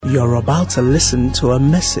You're about to listen to a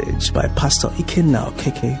message by Pastor Ikenna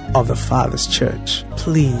Okeke of Thefatherschurch.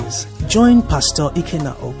 Please join Pastor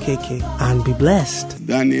Ikenna Okeke and be blessed.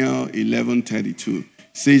 Daniel 11:32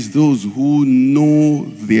 says, those who know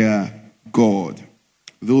their God,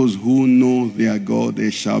 those who know their God,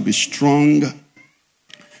 they shall be strong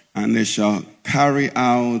and they shall carry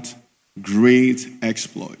out great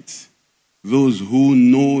exploits. Those who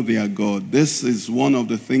know their God. This is one of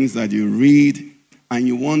the things that you read and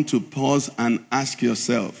you want to pause and ask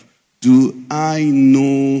yourself, do I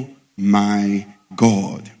know my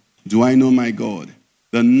God? Do I know my God?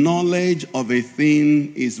 The knowledge of a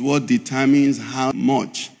thing is what determines how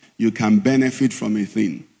much you can benefit from a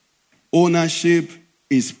thing. Ownership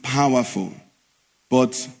is powerful,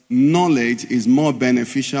 but knowledge is more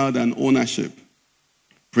beneficial than ownership.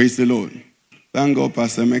 Praise the Lord. Thank God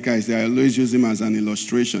Pastor Mecca is there. I always use him as an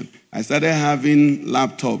illustration. I started having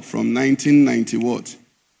laptop from 1990 what?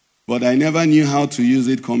 But I never knew how to use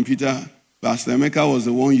it. Computer. Pastor Mecca was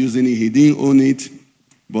the one using it. He didn't own it,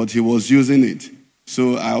 but he was using it.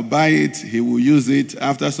 So I'll buy it. He will use it.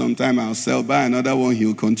 After some time, I'll sell, buy another one.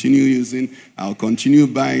 He'll continue using. I'll continue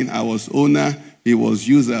buying. I was owner. He was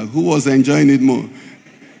user. Who was enjoying it more?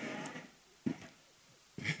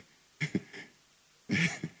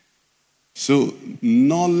 So,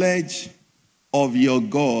 knowledge of your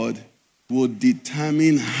God will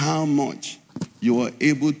determine how much you are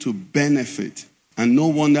able to benefit. And no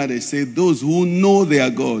wonder they say those who know their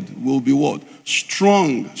God will be what?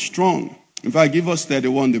 Strong. In fact, give us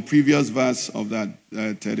 31, the previous verse of that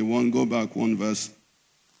 31. Go back one verse.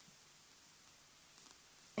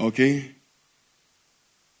 Okay.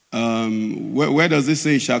 Where does it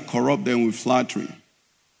say, shall corrupt them with flattery?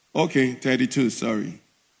 Okay, 32, sorry.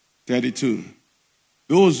 32.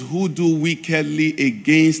 Those who do wickedly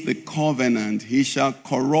against the covenant, he shall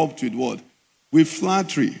corrupt with what? With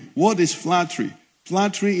flattery. What is flattery?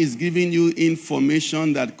 Flattery is giving you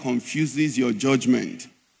information that confuses your judgment.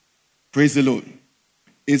 Praise the Lord.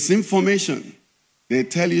 It's information. They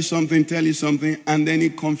tell you something, and then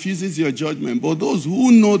it confuses your judgment. But those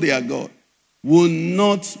who know their God will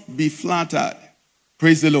not be flattered.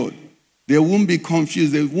 Praise the Lord. They won't be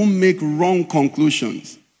confused. They won't make wrong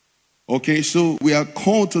conclusions. Okay, so we are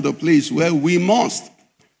called to the place where we must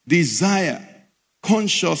desire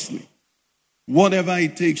consciously whatever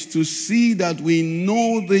it takes to see that we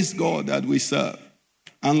know this God that we serve.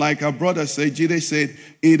 And like our brother said, Jide said,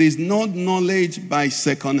 it is not knowledge by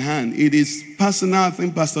second hand. It is personal. I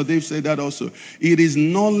think Pastor Dave said that also. It is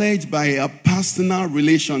knowledge by a personal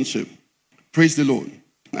relationship. Praise the Lord.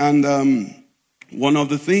 And one of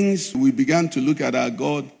the things we began to look at our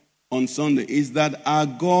God on Sunday is that our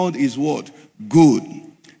God is what? Good.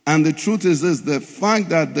 And the truth is this, the fact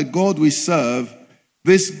that the God we serve,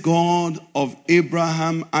 this God of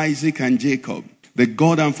Abraham, Isaac, and Jacob, the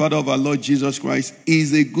God and Father of our Lord Jesus Christ,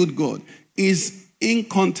 is a good God, is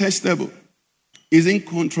incontestable, is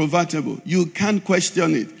incontrovertible. You can't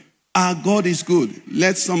question it. Our God is good.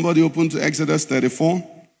 Let somebody open to Exodus 34.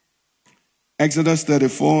 Exodus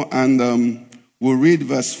 34, and we'll read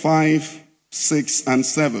verse 5, 6, and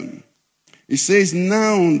 7. It says,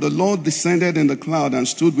 now the Lord descended in the cloud and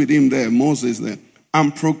stood with him there, Moses there,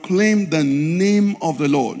 and proclaimed the name of the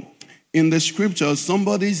Lord. In the scripture,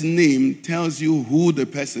 somebody's name tells you who the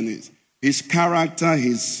person is, his character,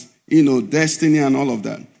 his destiny, and all of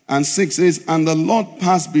that. And 6 says, and the Lord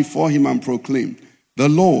passed before him and proclaimed, the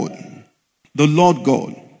Lord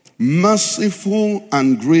God, merciful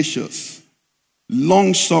and gracious,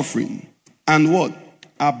 long-suffering, and what?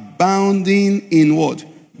 Abounding in what?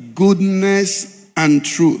 Goodness and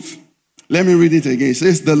truth. Let me read it again. It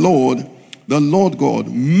says, the Lord God,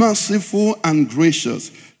 merciful and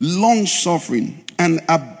gracious, long-suffering, and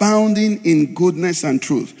abounding in goodness and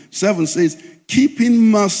truth. 7 says, keeping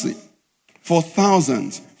mercy for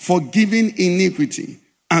thousands, forgiving iniquity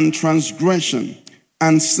and transgression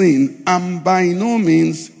and sin, and by no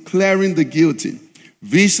means clearing the guilty,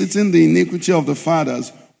 visiting the iniquity of the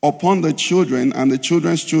fathers upon the children and the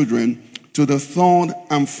children's children to the third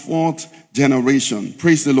and fourth generation.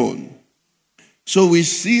 Praise the Lord. So we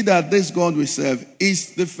see that this God we serve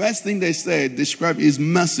is, the first thing they said, described, is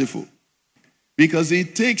merciful. Because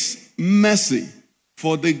it takes mercy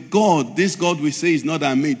for the God, this God we say is not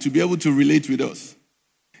our mate, to be able to relate with us.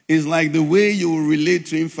 It's like the way you will relate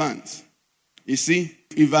to infants. You see,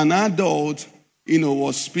 if an adult,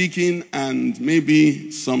 was speaking and maybe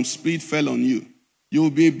some speed fell on you, you will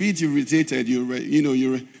be a bit irritated,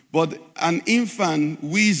 but an infant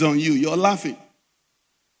wheezes on you, you're laughing.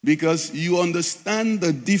 Because you understand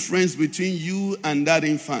the difference between you and that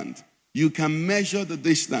infant. You can measure the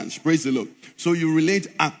distance. Praise the Lord. So you relate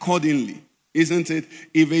accordingly. Isn't it?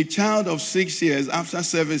 If a child of 6 years after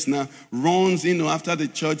service now runs, after the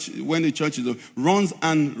church, when the church is over,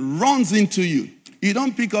 runs into you, you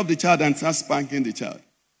don't pick up the child and start spanking the child.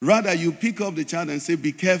 Rather, you pick up the child and say,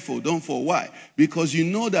 be careful, don't fall. Why? Because you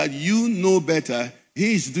know that you know better.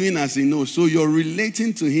 He is doing as he knows. So you're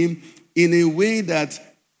relating to him in a way that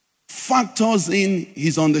factors in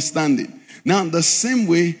his understanding. Now, the same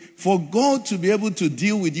way, for God to be able to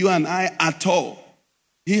deal with you and I at all,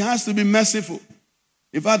 he has to be merciful.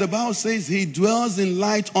 In fact, the Bible says he dwells in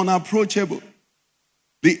light unapproachable.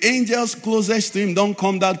 The angels closest to him don't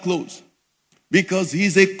come that close because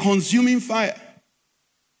he's a consuming fire.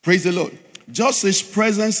 Praise the Lord. Just his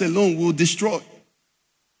presence alone will destroy.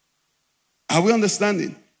 Are we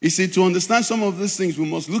understanding? You see, to understand some of these things, we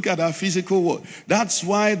must look at our physical world. That's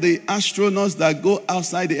why the astronauts that go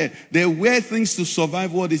outside the air, they wear things to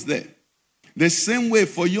survive what is there. The same way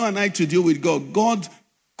for you and I to deal with God, God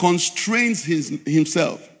constrains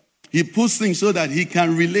himself. He puts things so that he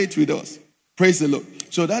can relate with us. Praise the Lord.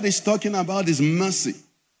 So that is talking about his mercy.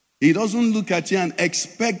 He doesn't look at you and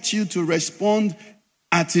expect you to respond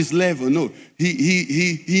at his level. No,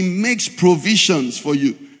 he makes provisions for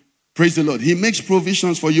you. Praise the Lord. He makes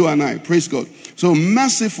provisions for you and I. Praise God. So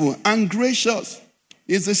merciful and gracious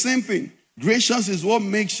is the same thing. Gracious is what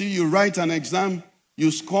makes you write an exam, you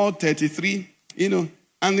score 33,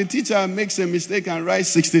 and the teacher makes a mistake and writes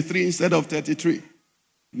 63 instead of 33.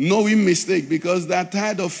 Knowing mistake because they're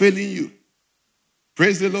tired of failing you.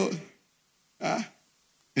 Praise the Lord.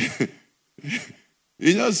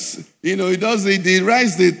 He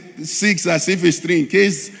writes the 6 as if it's 3 in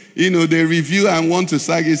case, they review and want to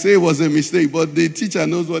sack. He say it was a mistake, but the teacher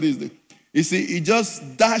knows what is it. You see, he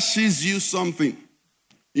just dashes you something,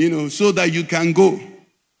 so that you can go.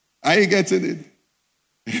 Are you getting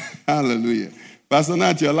it? Hallelujah. Pastor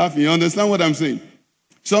Nat, you're laughing. You understand what I'm saying?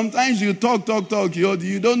 Sometimes you talk.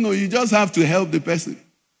 You don't know. You just have to help the person.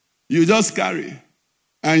 You just carry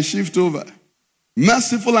and shift over.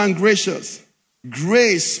 Merciful and gracious.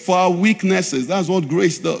 Grace for our weaknesses. That's what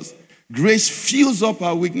grace does. Grace fills up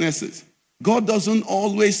our weaknesses. God doesn't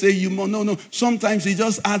always say you must. No. Sometimes he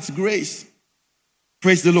just adds grace.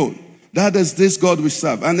 Praise the Lord. That is this God we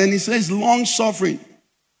serve. And then he says long suffering.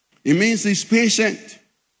 It means he's patient.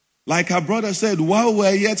 Like our brother said, while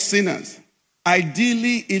we're yet sinners,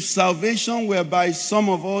 ideally, if salvation were by some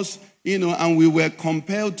of us, and we were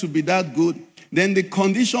compelled to be that good, then the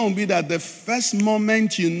condition will be that the first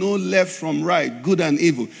moment you know left from right, good and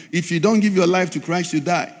evil, if you don't give your life to Christ, you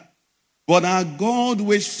die. But our God,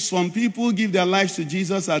 which some people give their lives to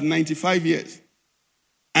Jesus at 95 years,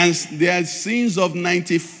 and their sins of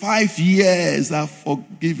 95 years are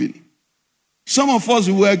forgiven. Some of us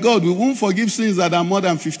who were God, we won't forgive sins that are more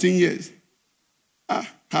than 15 years.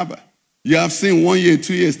 Haba. You have sinned 1 year,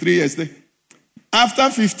 2 years, 3 years. After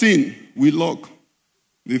 15, we lock.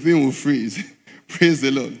 The thing will freeze. Praise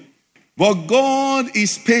the Lord. But God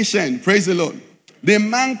is patient. Praise the Lord. The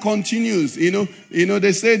man continues.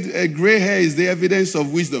 They said gray hair is the evidence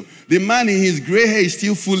of wisdom. The man in his gray hair is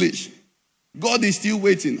still foolish. God is still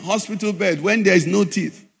waiting. Hospital bed when there is no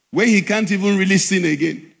teeth. When he can't even really sin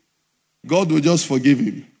again. God will just forgive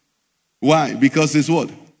him. Why? Because it's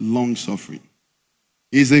what? Long suffering.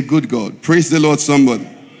 He's a good God. Praise the Lord, somebody.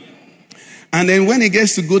 And then when he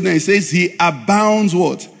gets to goodness, he says he abounds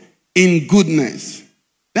what? In goodness.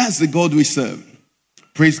 That's the God we serve.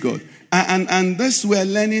 Praise God. And this we're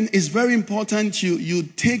learning is very important. You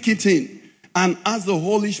take it in and ask the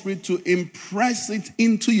Holy Spirit to impress it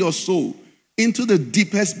into your soul, into the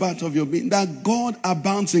deepest part of your being, that God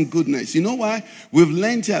abounds in goodness. You know why? We've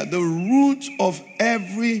learned here the root of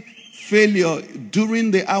every failure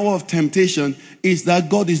during the hour of temptation is that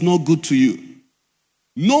God is not good to you.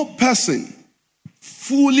 No person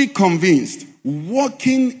fully convinced,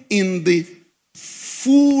 walking in the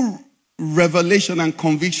full revelation and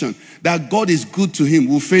conviction that God is good to him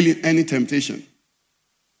will fail in any temptation.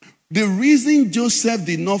 The reason Joseph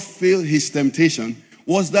did not fail his temptation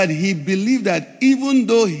was that he believed that even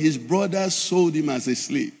though his brothers sold him as a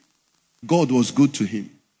slave, God was good to him.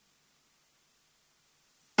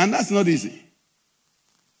 And that's not easy.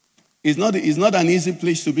 It's not an easy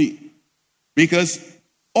place to be. Because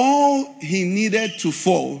all he needed to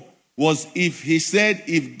fall was if he said,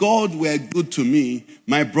 if God were good to me,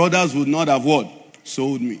 my brothers would not have what?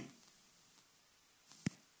 Sold me.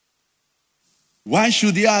 Why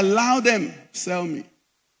should he allow them sell me?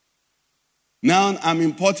 Now I'm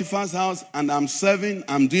in Potiphar's house and I'm serving,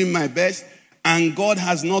 I'm doing my best, and God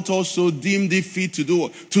has not also deemed it fit to do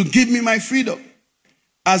what? To give me my freedom.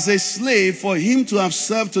 as a slave, for him to have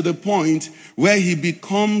served to the point where he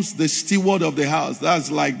becomes the steward of the house.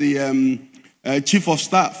 That's like the chief of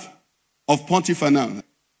staff of Potiphar now.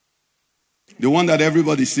 The one that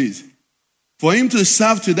everybody sees. For him to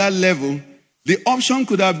serve to that level, the option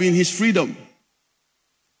could have been his freedom.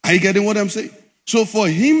 Are you getting what I'm saying? So for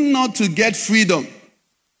him not to get freedom,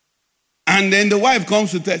 and then the wife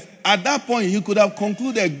comes to test, at that point he could have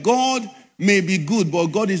concluded God may be good, but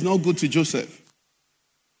God is not good to Joseph.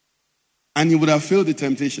 And he would have failed the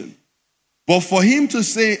temptation. But for him to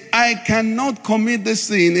say, I cannot commit the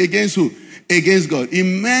sin against who? Against God. It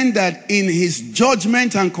meant that in his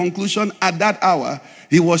judgment and conclusion at that hour,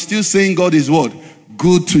 he was still saying God is what?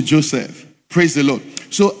 Good to Joseph. Praise the Lord.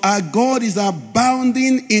 So our God is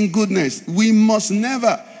abounding in goodness. We must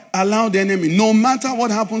never allow the enemy, no matter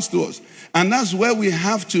what happens to us. And that's where we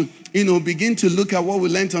have to, begin to look at what we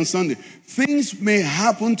learned on Sunday. Things may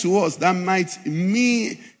happen to us that might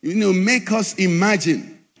make us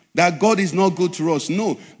imagine that God is not good to us.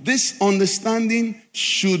 No, this understanding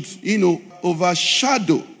should,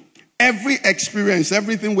 overshadow every experience,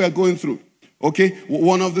 everything we're going through. Okay?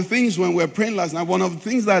 One of the things when we're praying last night, one of the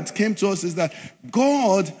things that came to us is that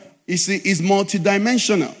God is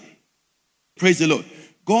multidimensional. Praise the Lord.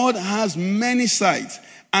 God has many sides.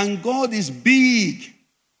 And God is big.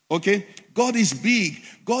 Okay? God is big.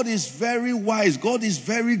 God is very wise. God is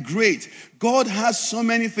very great. God has so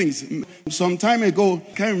many things. Some time ago,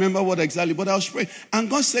 I can't remember what exactly, but I was praying. And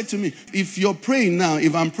God said to me, if you're praying now,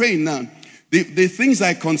 if I'm praying now, the things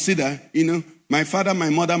I consider, my father, my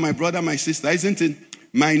mother, my brother, my sister, isn't it?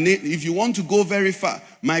 If you want to go very far,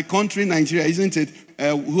 my country, Nigeria, isn't it?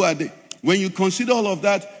 Who are they? When you consider all of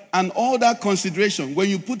that, and all that consideration, when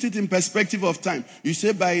you put it in perspective of time, you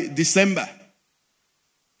say by December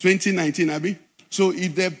 2019, Abi. So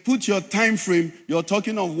if they put your time frame, you're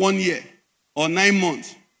talking of 1 year or 9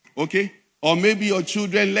 months, okay? Or maybe your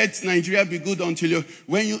children, let Nigeria be good until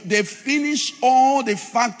they finish all the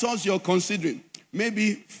factors you're considering.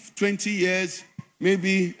 Maybe 20 years,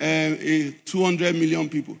 maybe 200 million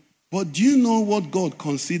people. But do you know what God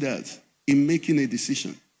considers in making a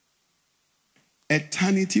decision?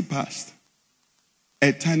 Eternity past,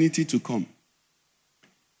 eternity to come.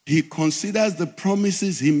 He considers the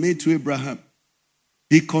promises he made to Abraham.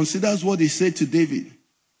 He considers what he said to David.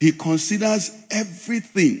 He considers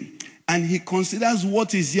everything, and he considers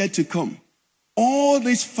what is yet to come. All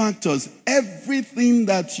these factors, everything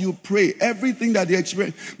that you pray, everything that you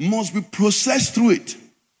experience must be processed through it.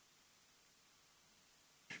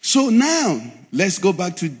 So now, let's go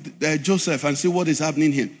back to Joseph and see what is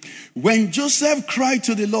happening here. When Joseph cried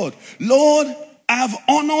to the Lord, Lord, I've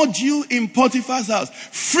honored you in Potiphar's house.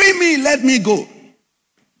 Free me, let me go.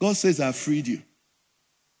 God says, I've freed you.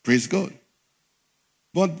 Praise God.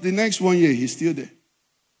 But the next 1 year, he's still there.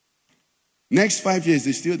 Next 5 years,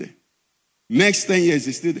 he's still there. Next 10 years,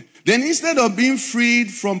 he's still there. Then instead of being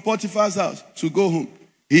freed from Potiphar's house to go home,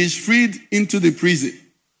 he's freed into the prison.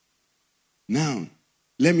 Now,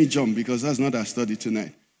 let me jump because that's not our study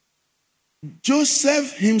tonight.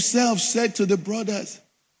 Joseph himself said to the brothers,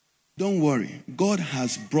 don't worry, God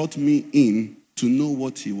has brought me in to know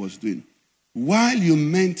what he was doing. While you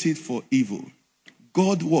meant it for evil,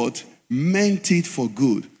 God what? Meant it for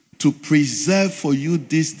good, to preserve for you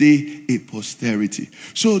this day a posterity.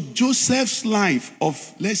 So Joseph's life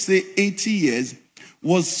of, let's say, 80 years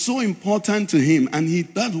was so important to him, and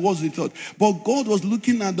that was the thought. But God was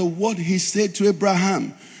looking at the word he said to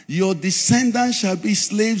Abraham. Your descendants shall be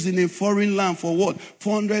slaves in a foreign land for what?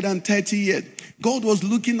 430 years. God was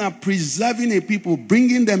looking at preserving a people,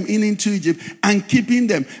 bringing them into Egypt and keeping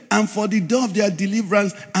them. And for the day of their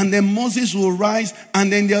deliverance, and then Moses will rise,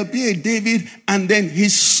 and then there'll be a David, and then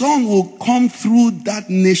his son will come through that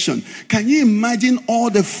nation. Can you imagine all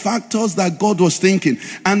the factors that God was thinking?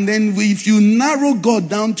 And then if you narrow God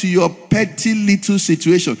down to your petty little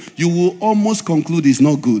situation, you will almost conclude it's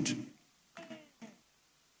not good.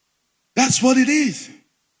 That's what it is.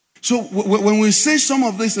 So when we say some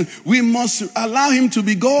of this, we must allow him to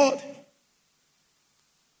be God.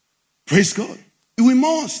 Praise God. We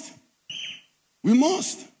must. We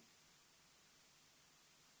must.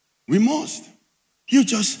 We must. We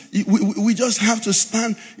just have to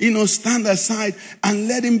stand aside and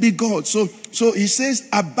let him be God. So he says,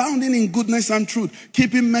 abounding in goodness and truth,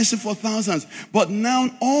 keeping mercy for thousands. But now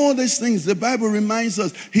all these things, the Bible reminds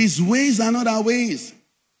us, his ways are not our ways.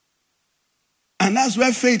 And that's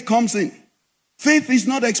where faith comes in. Faith is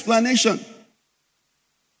not explanation.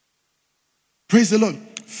 Praise the Lord.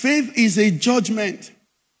 Faith is a judgment.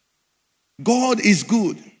 God is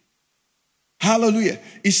good. Hallelujah.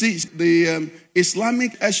 You see, the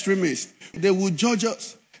Islamic extremists, they will judge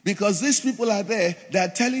us. Because these people are there, they're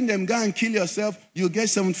telling them, go and kill yourself, you'll get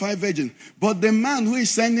 75 virgins. But the man who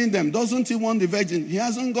is sending them, doesn't he want the virgin? He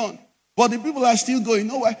hasn't gone. But the people are still going.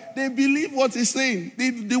 You know why? They believe what he's saying.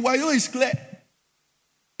 The wayo is clear.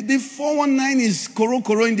 The 419 is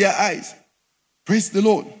koro in their eyes. Praise the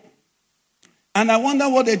Lord. And I wonder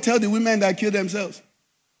what they tell the women that kill themselves.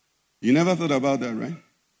 You never thought about that, right?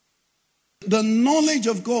 The knowledge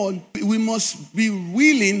of God, we must be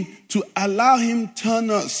willing to allow him turn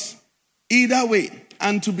us either way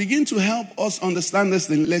and to begin to help us understand this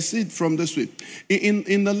thing. Let's see it from this way.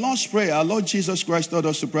 In the Lord's Prayer, our Lord Jesus Christ taught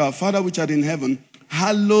us to pray, our Father which art in heaven,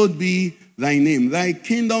 hallowed be thy name. Thy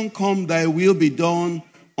kingdom come, thy will be done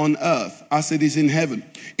on earth as it is in heaven.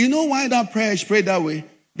 You know why that prayer is prayed that way?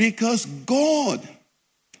 Because God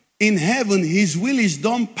in heaven, his will is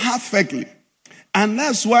done perfectly. And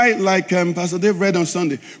that's why, like Pastor Dave read on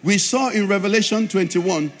Sunday, we saw in Revelation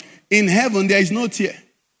 21, in heaven there is no tear,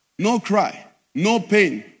 no cry, no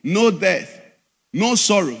pain, no death, no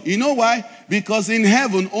sorrow. You know why? Because in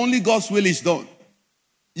heaven, only God's will is done.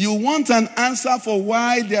 You want an answer for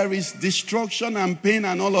why there is destruction and pain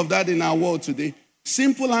and all of that in our world today?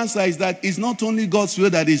 Simple answer is that it's not only God's will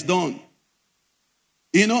that is done.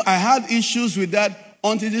 You know, I had issues with that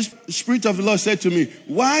until the Spirit of the Lord said to me,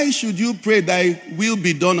 why should you pray thy will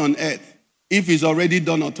be done on earth if it's already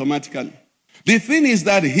done automatically? The thing is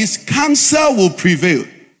that his counsel will prevail,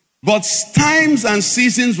 but times and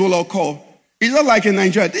seasons will occur. It's not like in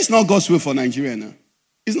Nigeria. This is not God's will for Nigeria now.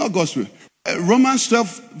 It's not God's will. Romans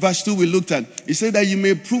 12 verse 2 we looked at. It said that you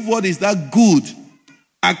may prove what is that good,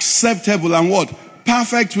 acceptable, and what?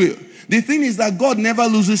 Perfect will. The thing is that God never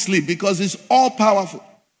loses sleep because he's all powerful.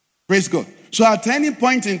 Praise God. So at any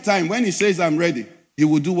point in time, when he says, I'm ready, he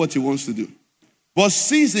will do what he wants to do. But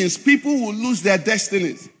seasons, people will lose their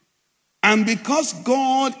destinies. And because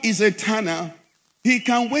God is eternal, he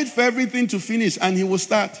can wait for everything to finish and he will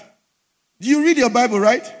start. Do you read your Bible,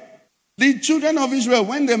 right? The children of Israel,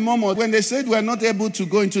 when they murmured, when they said we're not able to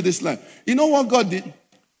go into this land, you know what God did?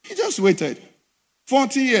 He just waited.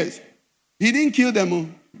 40 years. He didn't kill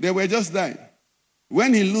them. They were just dying.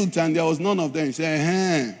 When he looked and there was none of them, he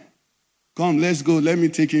said, come, let's go. Let me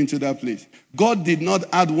take you into that place. God did not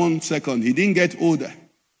add 1 second. He didn't get older.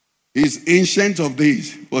 He's ancient of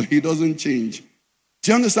days, but he doesn't change.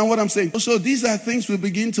 Do you understand what I'm saying? So these are things we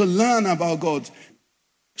begin to learn about God.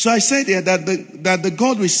 So I said here that the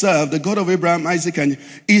God we serve, the God of Abraham, Isaac, and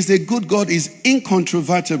is a good God, is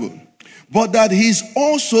incontrovertible. But that he's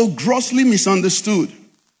also grossly misunderstood.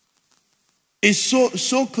 It's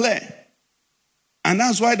so clear. And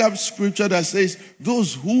that's why that scripture that says,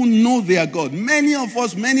 those who know their God. Many of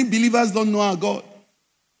us, many believers don't know our God.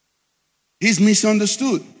 He's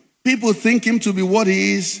misunderstood. People think him to be what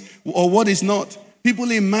he is or what he's not.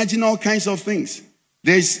 People imagine all kinds of things.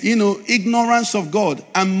 There's, ignorance of God,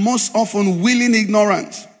 and most often willing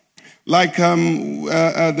ignorance. Like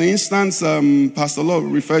the instance Pastor Law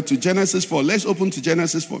referred to, Genesis 4. Let's open to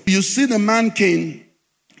Genesis 4. You see the man Cain.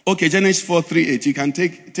 Okay, Genesis 4:3-8. You can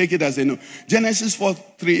take it as a no. Genesis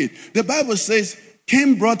 4:3-8. The Bible says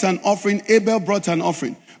Cain brought an offering, Abel brought an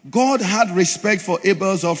offering. God had respect for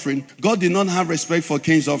Abel's offering. God did not have respect for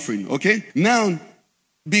Cain's offering. Okay? Now,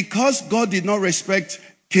 because God did not respect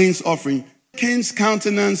Cain's offering, Cain's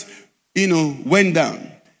countenance, went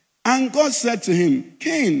down. And God said to him,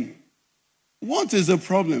 Cain, what is the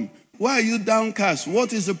problem? Why are you downcast?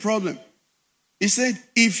 What is the problem? He said,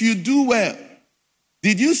 if you do well.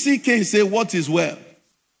 Did you see Cain say, what is well?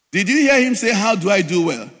 Did you hear him say, how do I do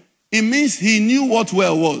well? It means he knew what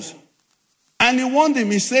well was. And he warned him,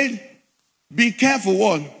 he said, be careful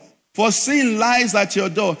what? For sin lies at your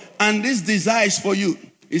door, and this desire is for you.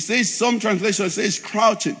 It says, some translation says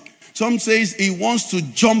crouching. Some says he wants to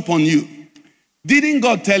jump on you. Didn't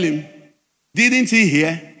God tell him? Didn't he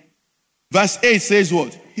hear? Verse 8 says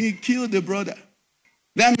what? He killed the brother.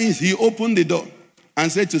 That means he opened the door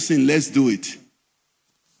and said to sin, let's do it.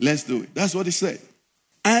 Let's do it. That's what he said.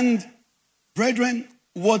 And brethren,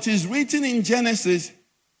 what is written in Genesis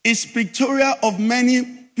is pictorial of many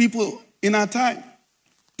people in our time.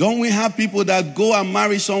 Don't we have people that go and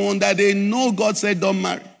marry someone that they know God said don't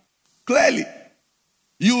marry? Clearly.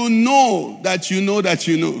 You know that you know that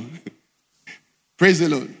you know. Praise the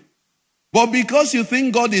Lord. But because you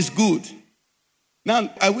think God is good.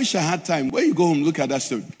 Now, I wish I had time. When you go home, look at that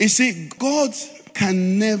story. You see, God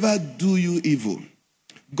can never do you evil.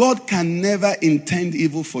 God can never intend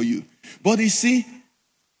evil for you. But you see,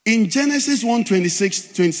 in Genesis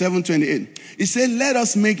 1:26, 27, 28, it said, let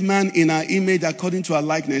us make man in our image according to our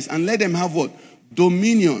likeness, and let them have what?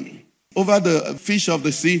 Dominion. over the fish of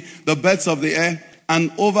the sea, the birds of the air,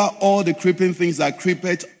 and over all the creeping things that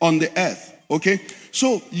creepeth on the earth. Okay?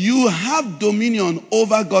 So you have dominion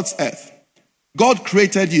over God's earth. God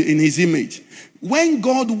created you in his image. When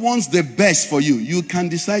God wants the best for you, you can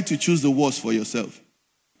decide to choose the worst for yourself.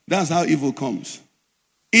 That's how evil comes.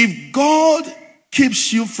 If God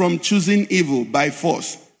keeps you from choosing evil by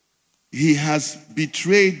force, he has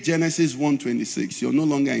betrayed Genesis 1:26. You're no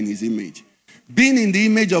longer in his image. Being in the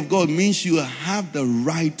image of God means you have the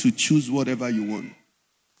right to choose whatever you want.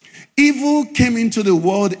 Evil came into the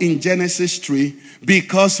world in Genesis 3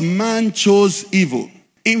 because man chose evil.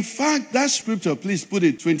 In fact, that scripture, please put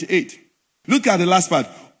it 28. Look at the last part.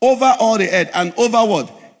 Over all the earth and over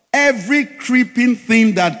what? Every creeping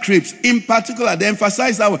thing that creeps. In particular, they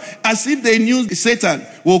emphasize that word, as if they knew Satan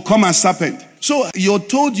will come as serpent. So you're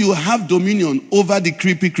told you have dominion over the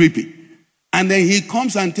creepy. And then he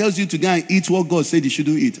comes and tells you to go and eat what God said you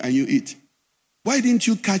shouldn't eat, and you eat. Why didn't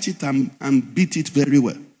you catch it and beat it very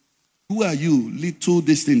well? Who are you, little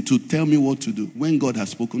this thing, to tell me what to do when God has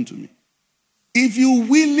spoken to me? If you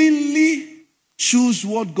willingly choose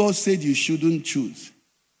what God said you shouldn't choose,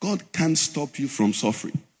 God can't stop you from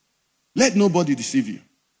suffering. Let nobody deceive you.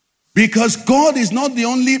 Because God is not the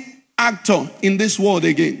only actor in this world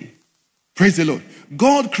again. Praise the Lord.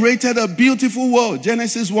 God created a beautiful world.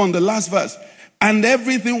 Genesis 1, the last verse. And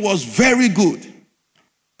everything was very good.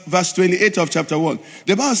 Verse 28 of chapter 1.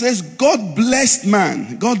 The Bible says, God blessed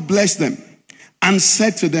man. God blessed them and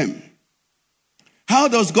said to them. How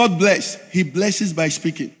does God bless? He blesses by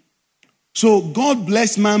speaking. So God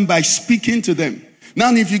blessed man by speaking to them.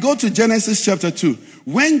 Now, if you go to Genesis chapter 2,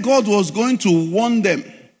 when God was going to warn them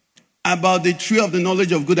about the tree of the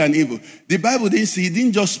knowledge of good and evil, the Bible didn't say, he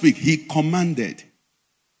didn't just speak, he commanded.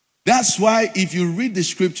 That's why if you read the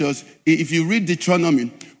scriptures, if you read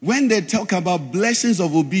Deuteronomy, when they talk about blessings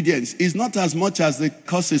of obedience, it's not as much as the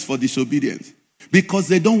curses for disobedience. Because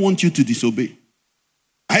they don't want you to disobey.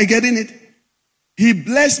 Are you getting it? He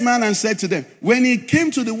blessed man and said to them, when he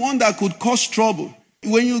came to the one that could cause trouble,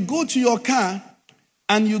 when you go to your car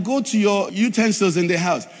and you go to your utensils in the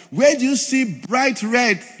house, where do you see bright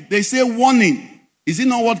red? They say warning. Is it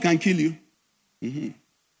not what can kill you? Mm-hmm.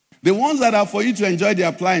 The ones that are for you to enjoy the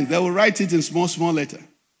appliance, they will write it in small letter.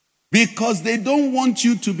 Because they don't want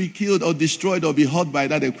you to be killed or destroyed or be hurt by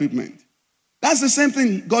that equipment. That's the same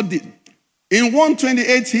thing God did. In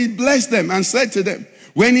 128, he blessed them and said to them,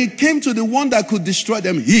 when he came to the one that could destroy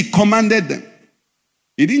them, he commanded them.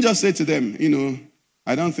 He didn't just say to them,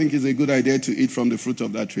 I don't think it's a good idea to eat from the fruit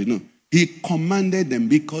of that tree. No, he commanded them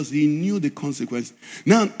because he knew the consequence.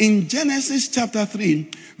 Now, in Genesis chapter 3,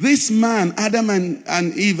 this man, Adam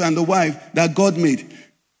and Eve and the wife that God made,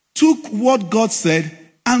 took what God said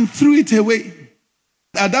and threw it away.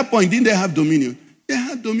 At that point, didn't they have dominion? They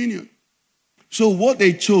had dominion. So what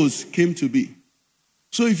they chose came to be.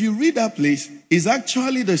 So if you read that place, it's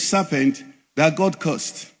actually the serpent that God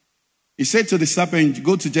cursed. He said to the serpent,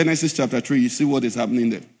 go to Genesis chapter 3, you see what is happening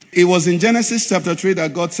there. It was in Genesis chapter 3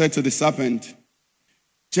 that God said to the serpent,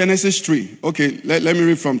 Genesis 3. Okay, let me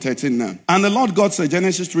read from 13 now. And the Lord God said,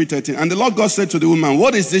 Genesis 3:13. And the Lord God said to the woman,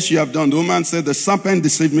 what is this you have done? The woman said, the serpent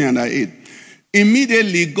deceived me and I ate.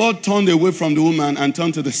 Immediately God turned away from the woman and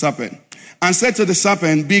turned to the serpent. And said to the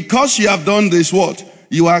serpent, because you have done this, what?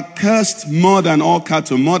 You are cursed more than all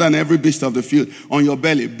cattle, more than every beast of the field on your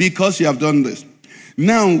belly, because you have done this.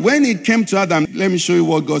 Now, when it came to Adam, let me show you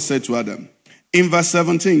what God said to Adam. In verse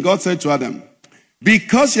 17, God said to Adam,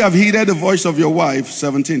 because you have heeded the voice of your wife,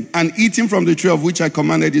 17, and eaten from the tree of which I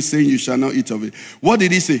commanded you, saying you shall not eat of it. What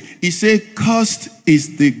did he say? He said, cursed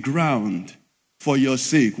is the ground for your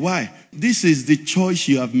sake. Why? This is the choice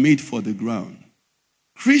you have made for the ground.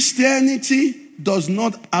 Christianity does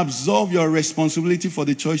not absolve your responsibility for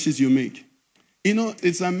the choices you make.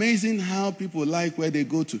 It's amazing how people like where they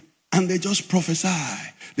go to, and they just prophesy.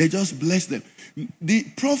 They just bless them. The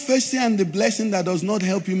prophecy and the blessing that does not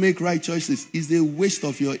help you make right choices is a waste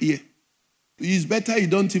of your ear. It's better you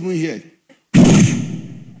don't even hear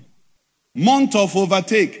it. Month of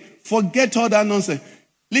overtake. Forget all that nonsense.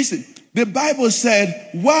 Listen, the Bible said,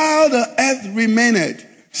 while the earth remaineth,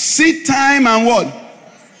 seed time and what?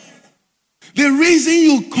 The reason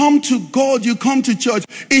you come to God, you come to church,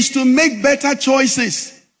 is to make better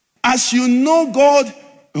choices. As you know God,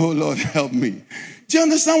 oh Lord, help me. Do you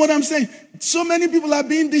understand what I'm saying? So many people are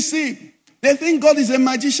being deceived. They think God is a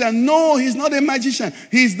magician. No, he's not a magician.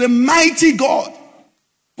 He's the mighty God.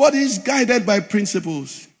 But he's guided by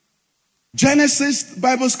principles. Genesis,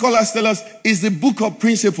 Bible scholars tell us, is the book of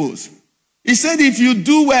principles. He said, if you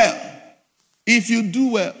do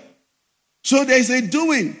well. So there's a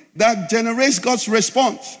doing that generates God's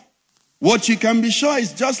response. What you can be sure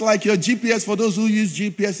is just like your GPS for those who use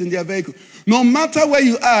GPS in their vehicle. No matter where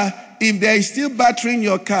you are, if there is still battery in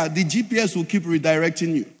your car, the GPS will keep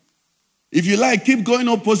redirecting you. If you like, keep going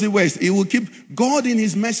opposite west. It will keep, God in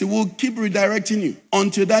his mercy will keep redirecting you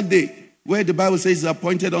until that day where the Bible says is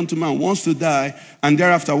appointed unto man wants to die, and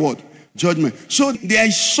thereafter what? Judgment. So there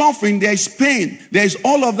is suffering, there is pain, there is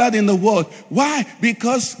all of that in the world. Why?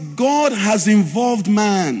 Because God has involved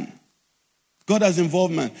man. God has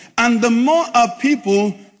involved man. And the more our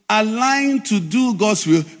people align to do God's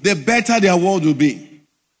will, the better their world will be.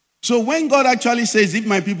 So when God actually says, if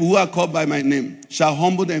my people who are called by my name shall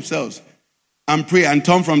humble themselves and pray and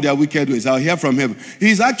turn from their wicked ways, I'll hear from heaven.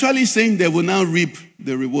 He's actually saying they will now reap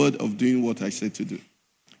the reward of doing what I said to do.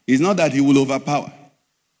 It's not that he will overpower.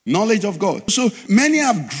 Knowledge of God. So many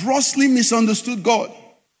have grossly misunderstood God.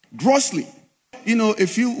 Grossly. You know, a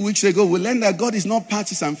few weeks ago, we learned that God is not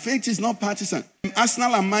partisan. Faith is not partisan.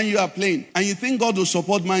 Arsenal and Man U are playing, and you think God will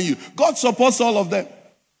support Man U. God supports all of them,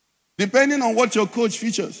 depending on what your coach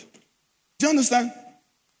features. Do you understand?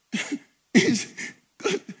 Praise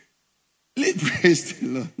the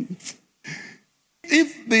Lord.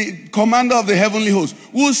 If the commander of the heavenly host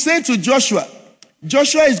will say to Joshua,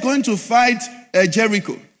 Joshua is going to fight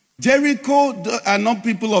Jericho. Jericho are not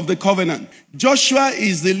people of the covenant. Joshua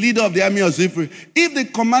is the leader of the army of Israel. If the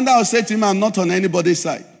commander will say to him, I'm not on anybody's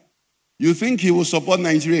side, you think he will support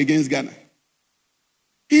Nigeria against Ghana?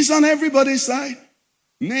 He's on everybody's side.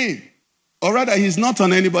 Nay. Or rather, he's not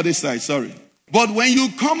on anybody's side, sorry. But when you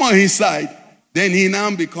come on his side, then he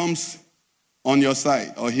now becomes on your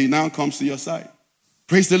side, or he now comes to your side.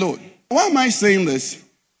 Praise the Lord. Why am I saying this?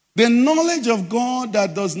 The knowledge of God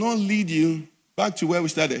that does not lead you back to where we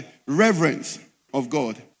started, reverence of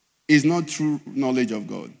God, is not true knowledge of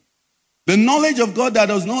God. The knowledge of God that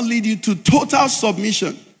does not lead you to total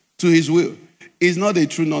submission to his will is not a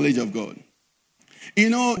true knowledge of God. You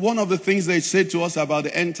know, one of the things they said to us about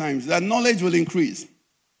the end times, that knowledge will increase.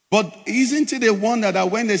 But isn't it a wonder that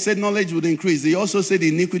when they said knowledge would increase, they also said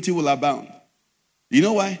iniquity will abound? You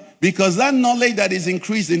know why? Because that knowledge that is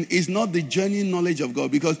increasing is not the genuine knowledge of God.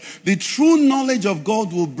 Because the true knowledge of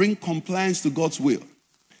God will bring compliance to God's will.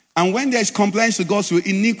 And when there is compliance to God's will,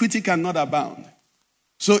 iniquity cannot abound.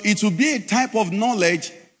 So it will be a type of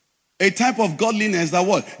knowledge, a type of godliness that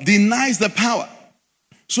what? Denies the power.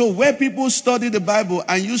 So where people study the Bible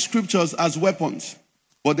and use scriptures as weapons,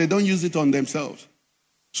 but they don't use it on themselves.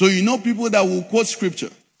 So you know people that will quote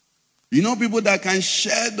scripture. You know people that can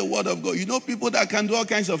share the word of God. You know people that can do all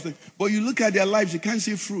kinds of things. But you look at their lives, you can't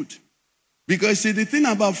see fruit. Because see, the thing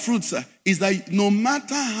about fruits is that no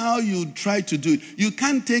matter how you try to do it, you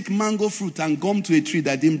can't take mango fruit and gum to a tree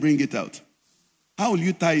that didn't bring it out. How will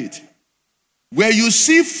you tie it? Where you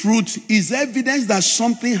see fruit is evidence that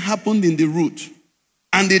something happened in the root.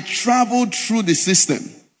 And they traveled through the system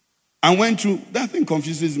and went through. That thing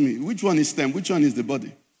confuses me. Which one is stem? Which one is the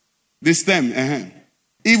body? The stem.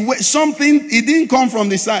 If something, it didn't come from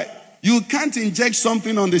the side. You can't inject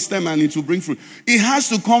something on the stem and it will bring fruit. It has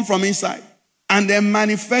to come from inside and then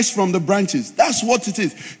manifest from the branches. That's what it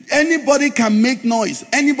is. Anybody can make noise.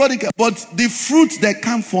 Anybody can. But the fruit, they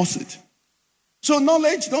can't force it. So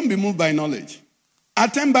knowledge, don't be moved by knowledge.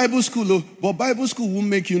 Attend Bible school, but Bible school won't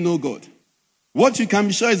make you know God. What you can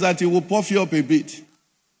be sure is that it will puff you up a bit.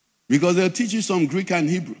 Because they'll teach you some Greek and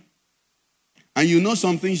Hebrew. And you know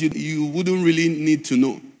some things you wouldn't really need to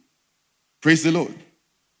know. Praise the Lord.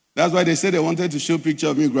 That's why they said they wanted to show a picture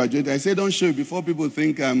of me graduating. I said, don't show it before people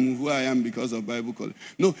think I'm who I am because of Bible college.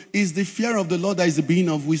 No, it's the fear of the Lord that is the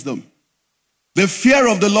beginning of wisdom. The fear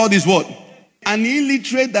of the Lord is what? An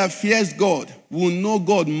illiterate that fears God will know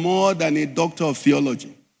God more than a doctor of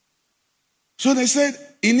theology. So they said,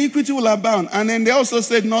 iniquity will abound. And then they also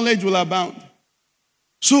said knowledge will abound.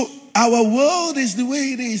 So our world is the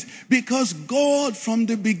way it is because God from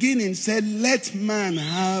the beginning said, let man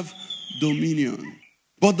have dominion.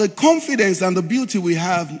 But the confidence and the beauty we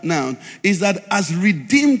have now is that as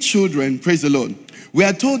redeemed children, praise the Lord, we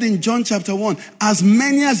are told in John chapter 1, as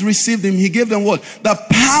many as received him, he gave them what? The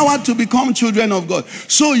power to become children of God.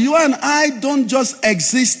 So you and I don't just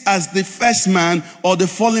exist as the first man or the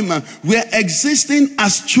fallen man. We are existing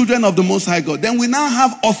as children of the Most High God. Then we now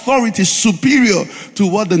have authority superior to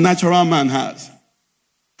what the natural man has.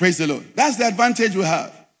 Praise the Lord. That's the advantage we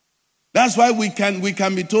have. That's why we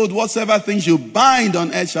can be told whatsoever things you bind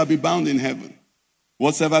on earth shall be bound in heaven.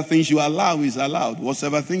 Whatsoever things you allow is allowed.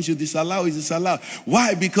 Whatsoever things you disallow is disallowed.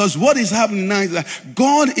 Why? Because what is happening now is that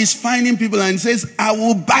God is finding people and says, I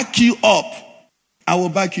will back you up. I will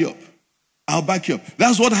back you up. I'll back you up.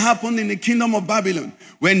 That's what happened in the kingdom of Babylon.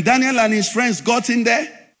 When Daniel and his friends got in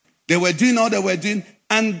there, they were doing all they were doing.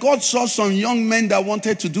 And God saw some young men that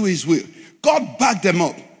wanted to do his will. God backed them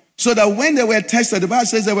up. So that when they were tested, the Bible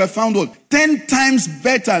says they were found 10 times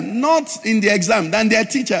better, not in the exam, than their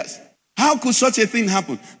teachers. How could such a thing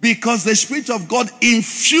happen? Because the Spirit of God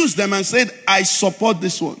infused them and said, I support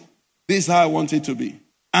this one. This is how I want it to be.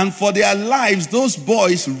 And for their lives, those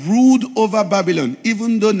boys ruled over Babylon,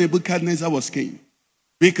 even though Nebuchadnezzar was king.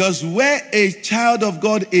 Because where a child of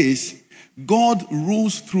God is, God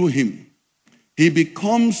rules through him. He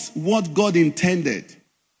becomes what God intended.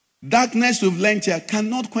 Darkness, we've learned here,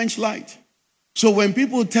 cannot quench light. So when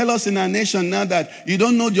people tell us in our nation now that you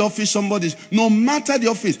don't know the office somebody's, no matter the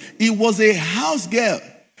office, it was a house girl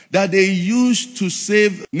that they used to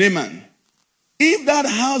save Naaman. If that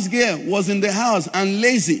house girl was in the house and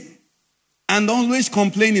lazy and always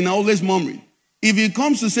complaining, always murmuring, if he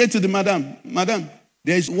comes to say to the madam,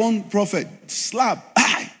 there is one prophet, slap.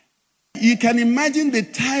 You can imagine the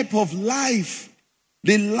type of life,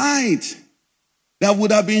 the light that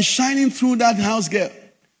would have been shining through that house girl.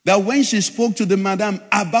 That when she spoke to the madam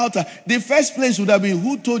about her, the first place would have been,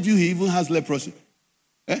 who told you he even has leprosy?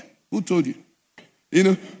 Who told you? You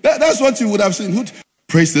know, that's what you would have seen.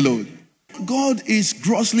 Praise the Lord. God is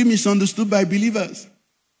grossly misunderstood by believers.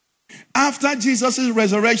 After Jesus'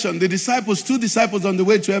 resurrection, the disciples, 2 disciples on the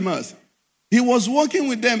way to Emmaus, he was walking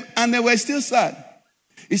with them and they were still sad.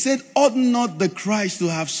 He said, ought not the Christ to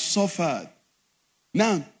have suffered?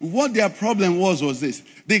 Now, what their problem was this.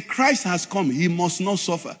 The Christ has come. He must not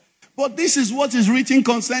suffer. But this is what is written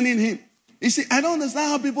concerning him. You see, I don't understand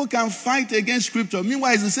how people can fight against scripture.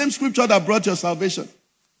 Meanwhile, it's the same scripture that brought your salvation.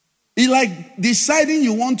 It's like deciding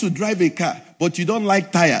you want to drive a car, but you don't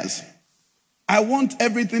like tires. I want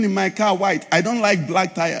everything in my car white. I don't like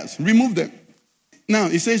black tires. Remove them. Now,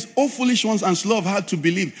 it says, oh foolish ones and slow of heart to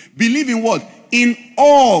believe. Believe in what? In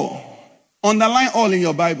all. Underline all in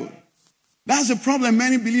your Bible. That's the problem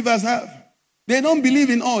many believers have. They don't believe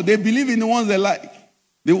in all. They believe in the ones they like.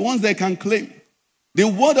 The ones they can claim. The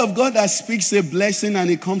word of God that speaks a blessing and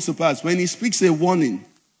it comes to pass. When he speaks a warning,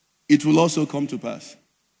 it will also come to pass.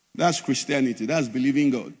 That's Christianity. That's believing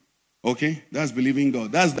God. Okay? That's believing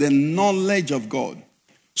God. That's the knowledge of God.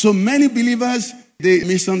 So many believers, they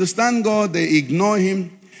misunderstand God. They ignore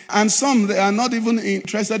him. And some, they are not even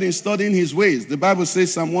interested in studying his ways. The Bible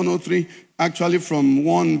says, Psalm 103, actually from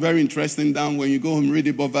one very interesting down, when you go home, read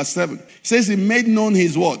it, but verse 7. It says he made known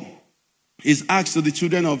his word, his acts to the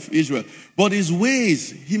children of Israel. But his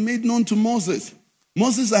ways, he made known to Moses.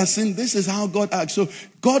 Moses has seen this is how God acts. So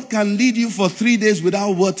God can lead you for 3 days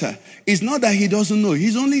without water. It's not that he doesn't know.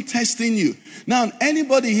 He's only testing you. Now,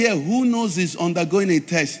 anybody here who knows is undergoing a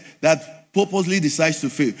test that purposely decides to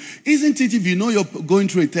fail. Isn't it if you know you're going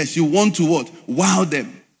through a test, you want to what? Wow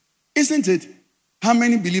them. Isn't it? How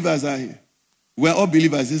many believers are here? We're all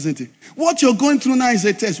believers, isn't it? What you're going through now is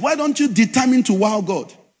a test. Why don't you determine to wow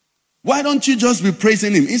God? Why don't you just be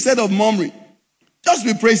praising him instead of murmuring? Just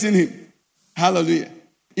be praising him. Hallelujah.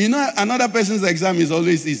 You know, another person's exam is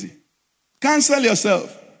always easy. Cancel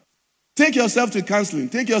yourself. Take yourself to counseling.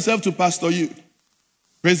 Take yourself to Pastor You.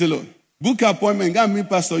 Praise the Lord. Book an appointment. Go and meet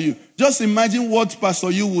Pastor You. Just imagine what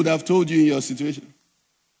Pastor You would have told you in your situation.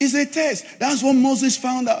 It's a test. That's what Moses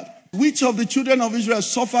found out. Which of the children of Israel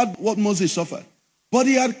suffered what Moses suffered? But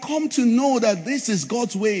he had come to know that this is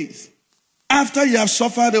God's ways. After you have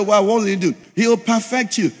suffered a while, what will he do? He will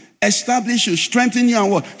perfect you, establish you, strengthen you, and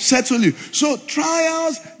what? Settle you. So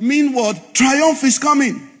trials mean what? Triumph is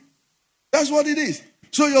coming. That's what it is.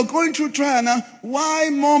 So you're going through trial now. Why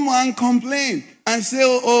murmur and complain and say,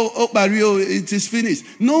 oh, Barrio, it is finished?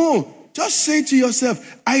 No, just say to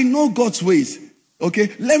yourself, I know God's ways.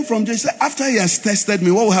 Okay, learn from Jesus. After he has tested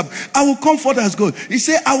me, what will happen? I will comfort as God. He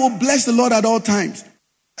said, I will bless the Lord at all times.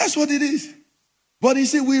 That's what it is. But you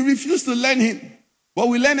see, we refuse to learn him. But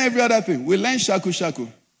we learn every other thing. We learn shaku shaku.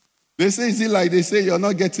 They say, is it like they say, you're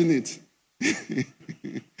not getting it?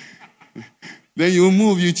 Then you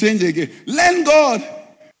move, you change again. Learn God.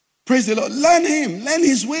 Praise the Lord. Learn him. Learn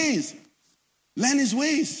his ways. Learn his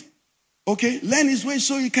ways. Okay, learn his ways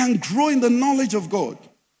so you can grow in the knowledge of God.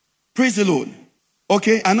 Praise the Lord.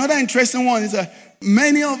 Okay, another interesting one is that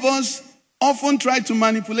many of us often try to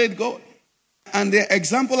manipulate God. And the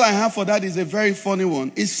example I have for that is a very funny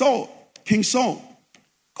one. It's Saul, King Saul.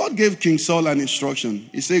 God gave King Saul an instruction.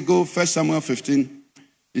 He said, go, 1 Samuel 15.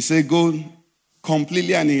 He said, go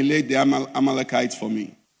completely annihilate the Amalekites for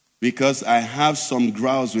me, because I have some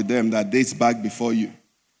growls with them that dates back before you.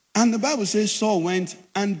 And the Bible says Saul went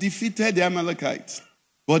and defeated the Amalekites.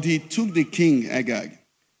 But he took the king Agag.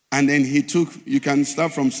 And then he took, you can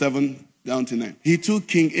start from 7 down to 9. He took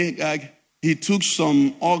King Agag. He took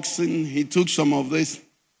some oxen. He took some of this.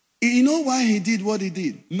 You know why he did what he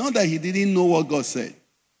did? Not that he didn't know what God said.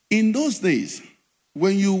 In those days,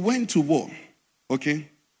 when you went to war, okay,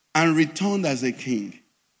 and returned as a king,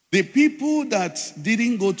 the people that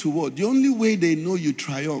didn't go to war, the only way they know you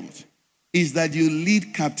triumphed is that you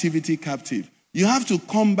lead captivity captive. You have to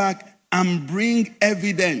come back and bring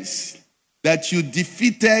evidence that you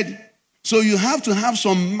defeated. So you have to have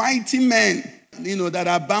some mighty men, that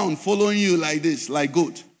are bound following you like this, like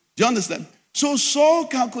goat. Do you understand? So Saul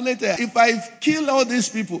calculated, if I kill all these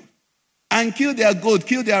people and kill their goat,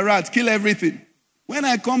 kill their rat, kill everything, when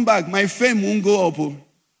I come back, my fame won't go up.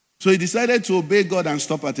 So he decided to obey God and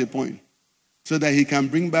stop at a point so that he can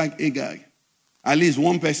bring back Agag. At least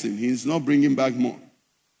one person. He's not bringing back more.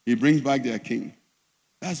 He brings back their king.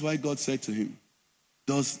 That's why God said to him,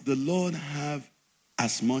 does the Lord have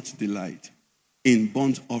as much delight in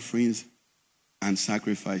burnt offerings and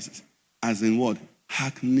sacrifices as in what?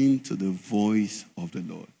 Hearkening to the voice of the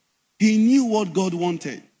Lord. He knew what God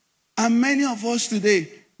wanted. And many of us today,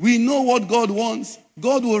 we know what God wants.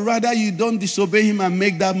 God would rather you don't disobey him and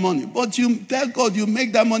make that money. But you tell God you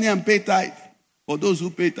make that money and pay tithe. For those who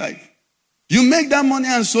pay tithe. You make that money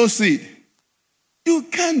and sow seed. You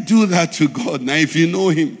can't do that to God now if you know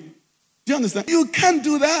him. Do you understand? You can't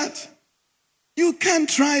do that. You can't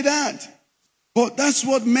try that. But that's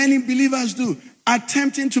what many believers do.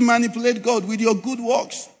 Attempting to manipulate God with your good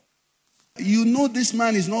works. You know this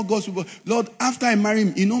man is not God's people. Lord, after I marry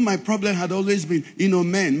him, my problem had always been,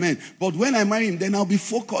 men. But when I marry him, then I'll be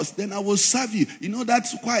focused. Then I will serve you. That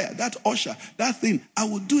choir, that usher, that thing. I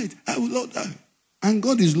will do it. I will Lord. And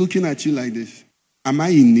God is looking at you like this. Am I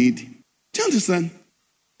in need? Do you understand?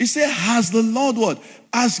 He said, has the Lord what?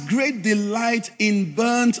 As great delight in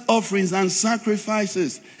burnt offerings and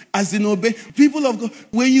sacrifices as in obey. People of God,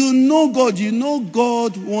 when you know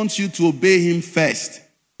God wants you to obey him first.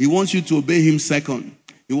 He wants you to obey him second.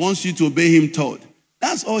 He wants you to obey him third.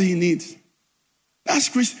 That's all he needs. That's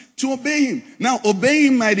to obey him. Now,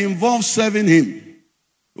 obeying might involve serving him.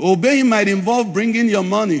 Obeying might involve bringing your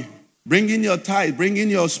money, bringing your tithe, bringing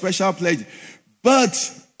your special pledge. But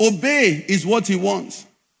obey is what he wants.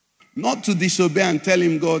 Not to disobey and tell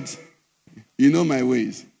him, God, you know my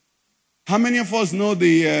ways. How many of us know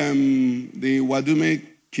the Wadume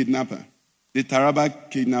kidnapper, the Taraba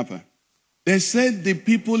kidnapper? They said the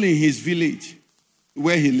people in his village,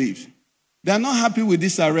 where he lives, they are not happy with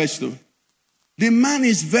this arrest though. The man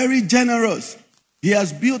is very generous. He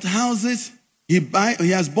has built houses. He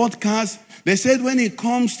has bought cars. They said when he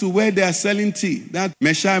comes to where they are selling tea, that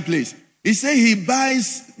Messiah place, he said he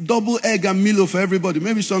buys double egg and Milo for everybody.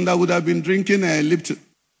 Maybe some that would have been drinking Lipton.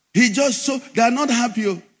 They are not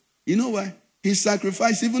happy. You know why? He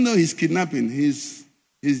sacrificed, even though he's kidnapping, he's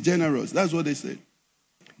generous. That's what they said.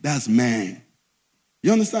 That's man.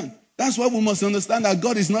 You understand? That's why we must understand that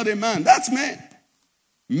God is not a man. That's man.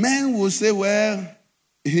 Men will say, well,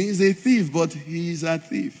 he's a thief, but he's a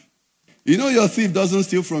thief. Your thief doesn't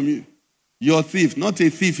steal from you. You're a thief, not a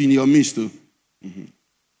thief in your midst too. Mm-hmm.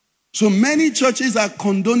 So many churches are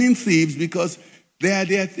condoning thieves because they are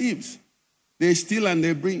their thieves. They steal and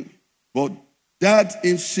they bring. But that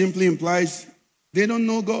simply implies they don't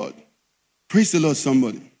know God. Praise the Lord,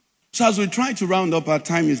 somebody. So as we try to round up, our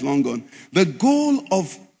time is long gone. The goal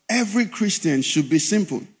of every Christian should be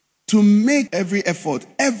simple. To make every effort,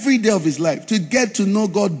 every day of his life, to get to know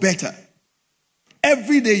God better.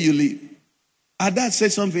 Every day you live. Our dad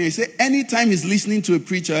said something. He said, anytime he's listening to a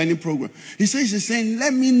preacher or any program, he's saying,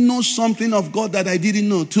 let me know something of God that I didn't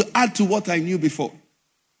know to add to what I knew before.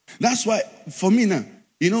 That's why, for me now,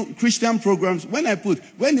 Christian programs, when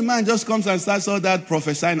the man just comes and starts all that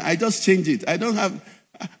prophesying, I just change it.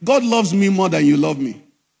 God loves me more than you love me.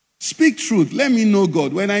 Speak truth. Let me know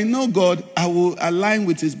God. When I know God, I will align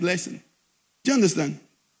with his blessing. Do you understand?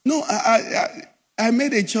 No, I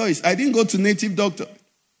made a choice. I didn't go to native doctor.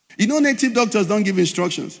 Native doctors don't give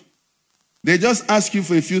instructions. They just ask you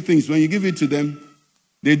for a few things. When you give it to them,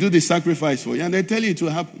 they do the sacrifice for you and they tell you it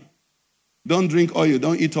will happen. Don't drink oil.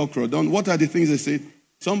 Don't eat okra. What are the things they say?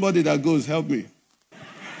 Somebody that goes, help me.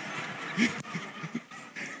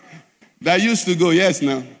 That used to go, yes,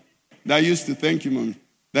 now. That used to, thank you, mommy.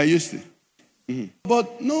 That used to. Mm-hmm.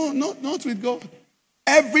 But no, not with God.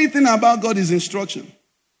 Everything about God is instruction.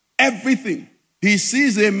 Everything. He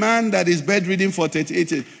sees a man that is bedridden for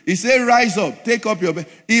 38 years. He said, rise up, take up your bed.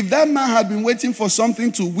 If that man had been waiting for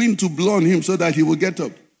something to wind to blow on him so that he would get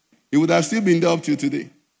up, he would have still been there up till today.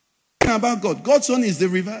 About God. God's son is the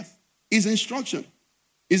reverse. It's instruction.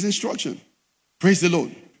 It's instruction. Praise the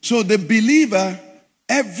Lord. So the believer,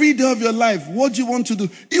 every day of your life, what do you want to do?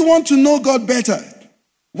 You want to know God better.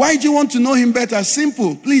 Why do you want to know him better?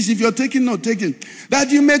 Simple. Please, if you're taking note, take it. That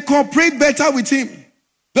you may cooperate better with him.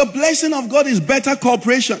 The blessing of God is better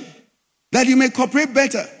cooperation. That you may cooperate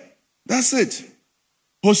better. That's it.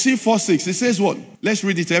 Hosea 4:6. It says what? Let's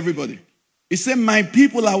read it to everybody. It said, my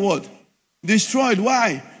people are what? Destroyed.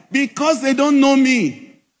 Why? Because they don't know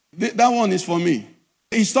me. That one is for me.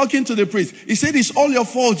 He's talking to the priest. He said, it's all your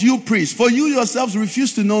fault, you priest. For you yourselves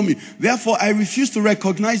refuse to know me. Therefore, I refuse to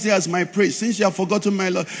recognize you as my priest, since you have forgotten my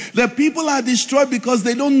Lord. The people are destroyed because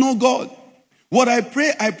they don't know God. What I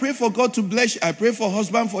pray for God to bless you. I pray for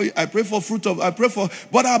husband for you. I pray for fruit of,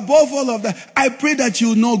 but above all of that, I pray that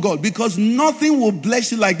you know God, because nothing will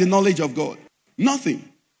bless you like the knowledge of God. Nothing.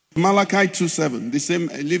 Malachi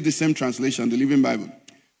 2:7, leave the same translation, the Living Bible.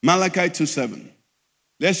 Malachi 2:7.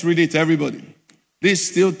 Let's read it, everybody. This is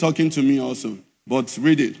still talking to me also, but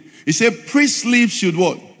read it. He said, priest's lips should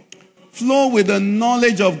what? Flow with the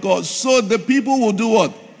knowledge of God, so the people will do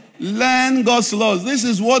what? Learn God's laws. This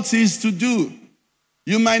is what he's to do.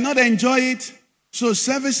 You might not enjoy it. So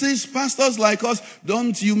services, pastors like us,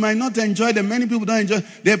 you might not enjoy them. Many people don't enjoy.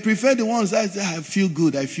 They prefer the ones that say, I feel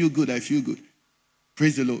good.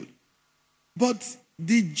 Praise the Lord. But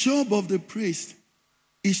the job of the priest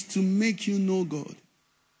is to make you know God.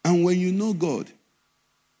 And when you know God,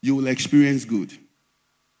 you will experience good.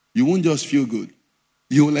 You won't just feel good.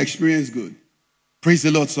 You will experience good. Praise the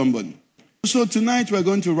Lord, somebody. So tonight we're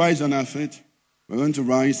going to rise on our feet. We're going to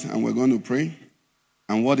rise and we're going to pray.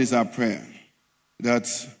 And what is our prayer? That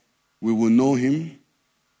we will know him.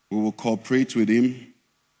 We will cooperate with him,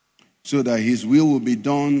 so that his will be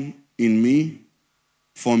done in me,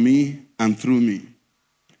 for me, and through me.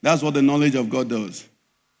 That's what the knowledge of God does.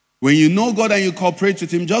 When you know God and you cooperate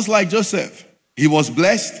with him, just like Joseph, he was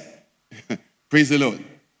blessed. Praise the Lord.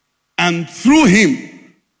 And through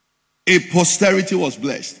him, a posterity was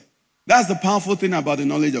blessed. That's the powerful thing about the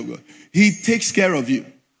knowledge of God. He takes care of you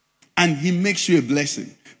and he makes you a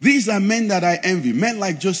blessing. These are men that I envy. Men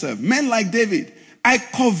like Joseph, men like David. I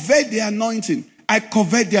covet their anointing. I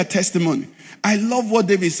covet their testimony. I love what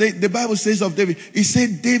David said. The Bible says of David, it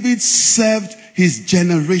said David served his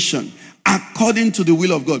generation according to the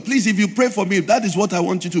will of God. Please, if you pray for me, that is what I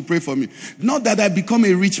want you to pray for me. Not that I become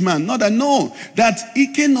a rich man. Not that, no. That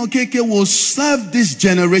Ikenna Okeke will serve this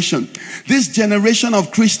generation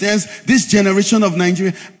of Christians, this generation of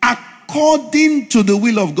Nigeria, according to the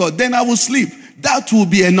will of God. Then I will sleep. That will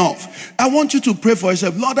be enough. I want you to pray for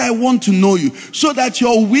yourself. Lord, I want to know you, so that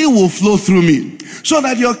your will flow through me, so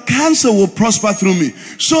that your counsel will prosper through me,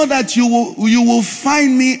 so that you will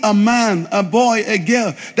find me a man, a boy, a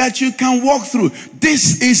girl that you can walk through.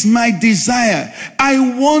 This is my desire.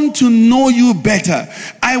 I want to know you better.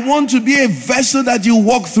 I want to be a vessel that you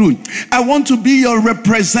walk through. I want to be your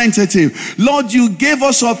representative. Lord, you gave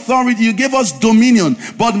us authority. You gave us dominion,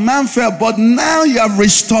 but man fell. But now you have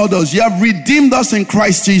restored us. You have redeemed us in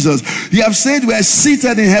Christ Jesus. You have said we are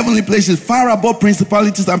seated in heavenly places, far above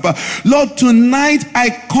principalities and power. Lord, tonight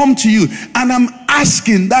I come to you and I'm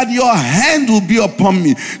asking that your hand will be upon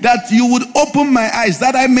me, that you would open my eyes,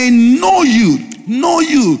 that I may know you. Know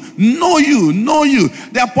you.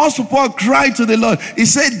 The Apostle Paul cried to the Lord. He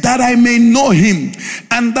said, that I may know him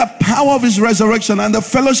and the power of his resurrection and the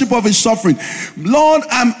fellowship of his suffering. Lord,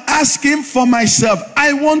 I'm asking for myself.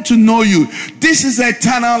 I want to know you. This is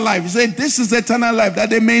eternal life. He said, this is eternal life, that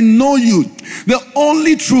they may know you, the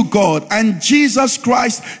only true God, and Jesus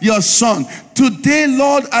Christ, your Son. Today,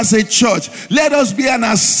 Lord, as a church, let us be an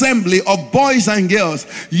assembly of boys and girls,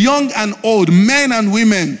 young and old, men and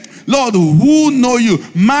women, Lord, who know you,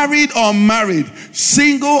 married or unmarried,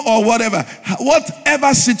 single or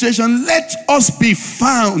whatever situation, let us be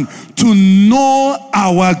found to know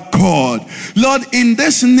our God. Lord, in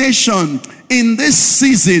this nation, in this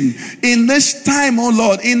season, in this time, oh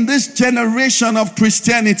Lord, in this generation of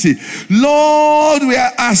Christianity, Lord, we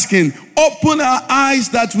are asking, open our eyes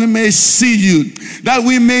that we may see you, that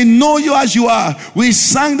we may know you as you are. We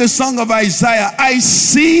sang the song of Isaiah, I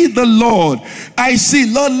see the Lord. I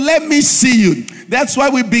see, Lord, let me see you. That's why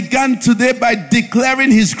we began today by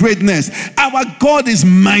declaring his greatness. Our God is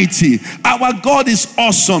mighty. Our God is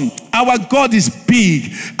awesome. Our God is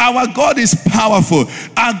big. Our God is powerful.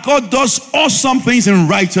 Our God does awesome things in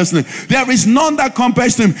righteousness. There is none that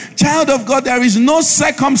compares to him. Child of God, there is no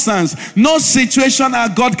circumstance, no situation our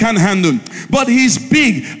God can handle. But he's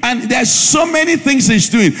big and there's so many things he's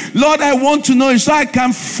doing. Lord, I want to know you so I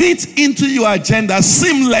can fit into your agenda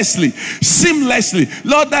seamlessly.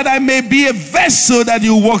 Lord, that I may be a vessel that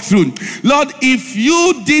you walk through. Lord, if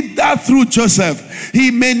you did that through Joseph, he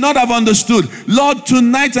may not have understood. Lord,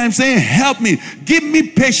 tonight I'm saying, help me. Give me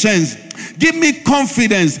patience. Give me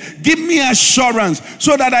confidence. Give me assurance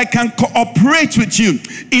so that I can cooperate with you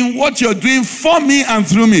in what you're doing for me and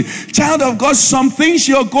through me. Child of God, some things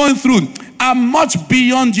you're going through are much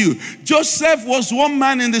beyond you. Joseph was one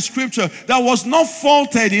man in the scripture that was not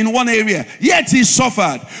faulted in one area, yet he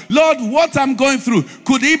suffered. Lord, what I'm going through,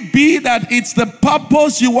 could it be that it's the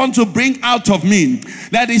purpose you want to bring out of me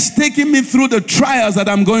that is taking me through the trials that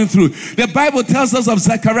I'm going through? The Bible tells us of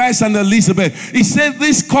Zacharias and Elizabeth. It said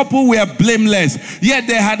this couple were blameless, yet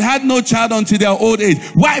they had no child until their old age.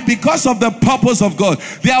 Why? Because of the purpose of God.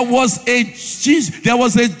 There was a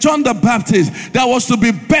John the Baptist that was to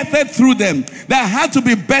be birthed through them, that had to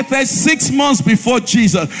be birthed 6 months before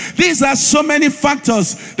Jesus. These are so many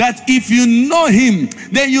factors that if you know him,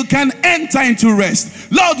 then you can enter into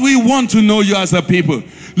rest. Lord, we want to know you as a people.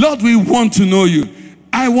 Lord, we want to know you.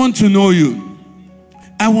 I want to know you.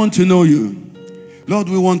 I want to know you. Lord,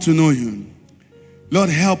 we want to know you. Lord,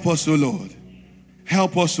 help us, O Lord.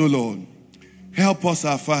 Help us, O Lord. Help us,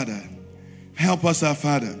 our Father. Help us, our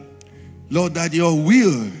Father. Lord, that your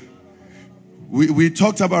will. We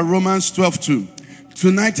talked about Romans 12:2.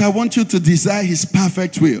 Tonight, I want you to desire his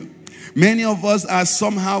perfect will. Many of us are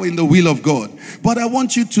somehow in the will of God, but I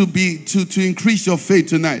want you to increase your faith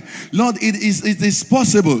tonight. Lord, it is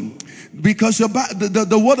possible, because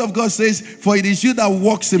the word of God says, for it is you that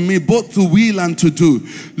walks in me, both to will and to do.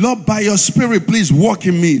 Lord, by your spirit, please walk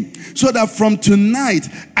in me, so that from tonight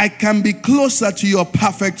I can be closer to your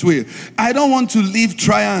perfect will. I don't want to live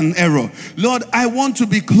trial and error. Lord, I want to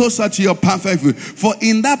be closer to your perfect will. For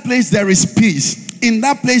in that place there is peace. In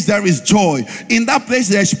that place there is joy. In that place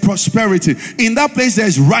there is prosperity. In that place there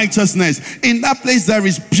is righteousness. In that place there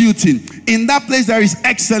is beauty. In that place there is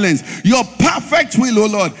excellence. Your perfect will, O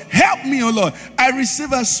Lord. Help me, O Lord. I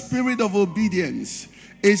receive a spirit of obedience,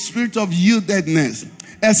 a spirit of yieldedness,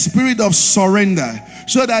 a spirit of surrender,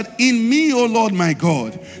 so that in me, O Lord my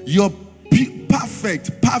God, your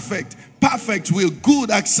perfect will,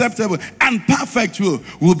 good, acceptable, and perfect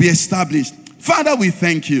will be established. Father, we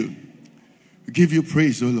thank you. We give you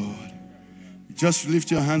praise, O Lord. Just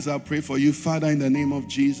lift your hands. I'll pray for you. Father, in the name of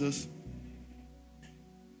Jesus,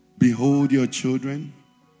 behold your children.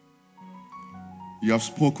 You have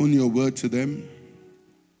spoken your word to them.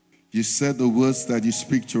 You said the words that you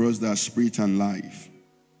speak to us that are spirit and life.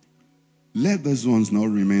 Let those ones not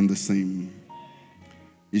remain the same.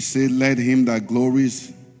 You said, let him that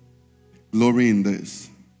glories glory in this,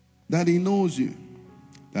 that he knows you,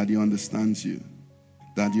 that he understands you,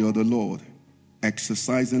 that you are the Lord,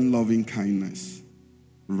 exercising loving kindness,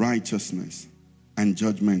 righteousness, and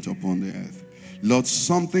judgment upon the earth. Lord,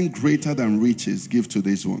 something greater than riches give to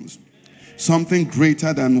these ones. Something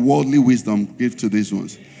greater than worldly wisdom give to these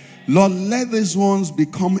ones. Lord, let these ones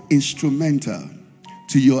become instrumental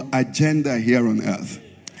to your agenda here on earth,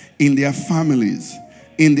 in their families,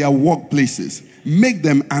 in their workplaces. Make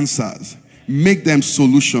them answers. Make them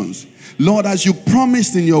solutions. Lord, as you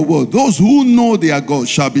promised in your word, those who know their God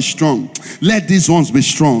shall be strong. Let these ones be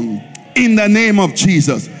strong in the name of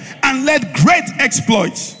Jesus. And let great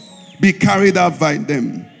exploits be carried out by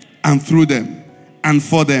them and through them and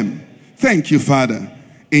for them. Thank you, Father.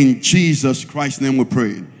 In Jesus Christ's name we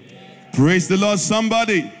pray. Praise the Lord,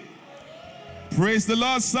 somebody. Praise the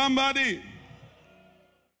Lord, somebody.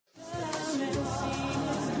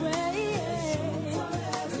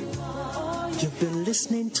 You've been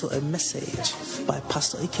listening to a message by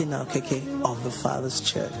Pastor Ikenna Okeke of the Father's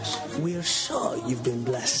Church. We are sure you've been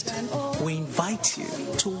blessed. We invite you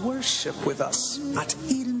to worship with us at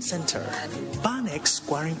Eden Center, Banex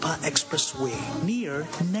Gwarimpa Expressway, near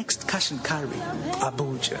Next Cash and Carry,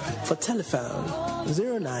 Abuja. For telephone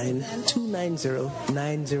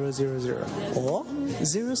 09-290-9000 or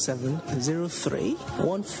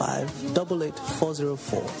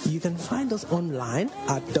 0703-1588-404. You can find us online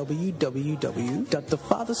at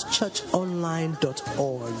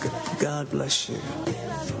www.thefatherschurchonline.org. God bless you.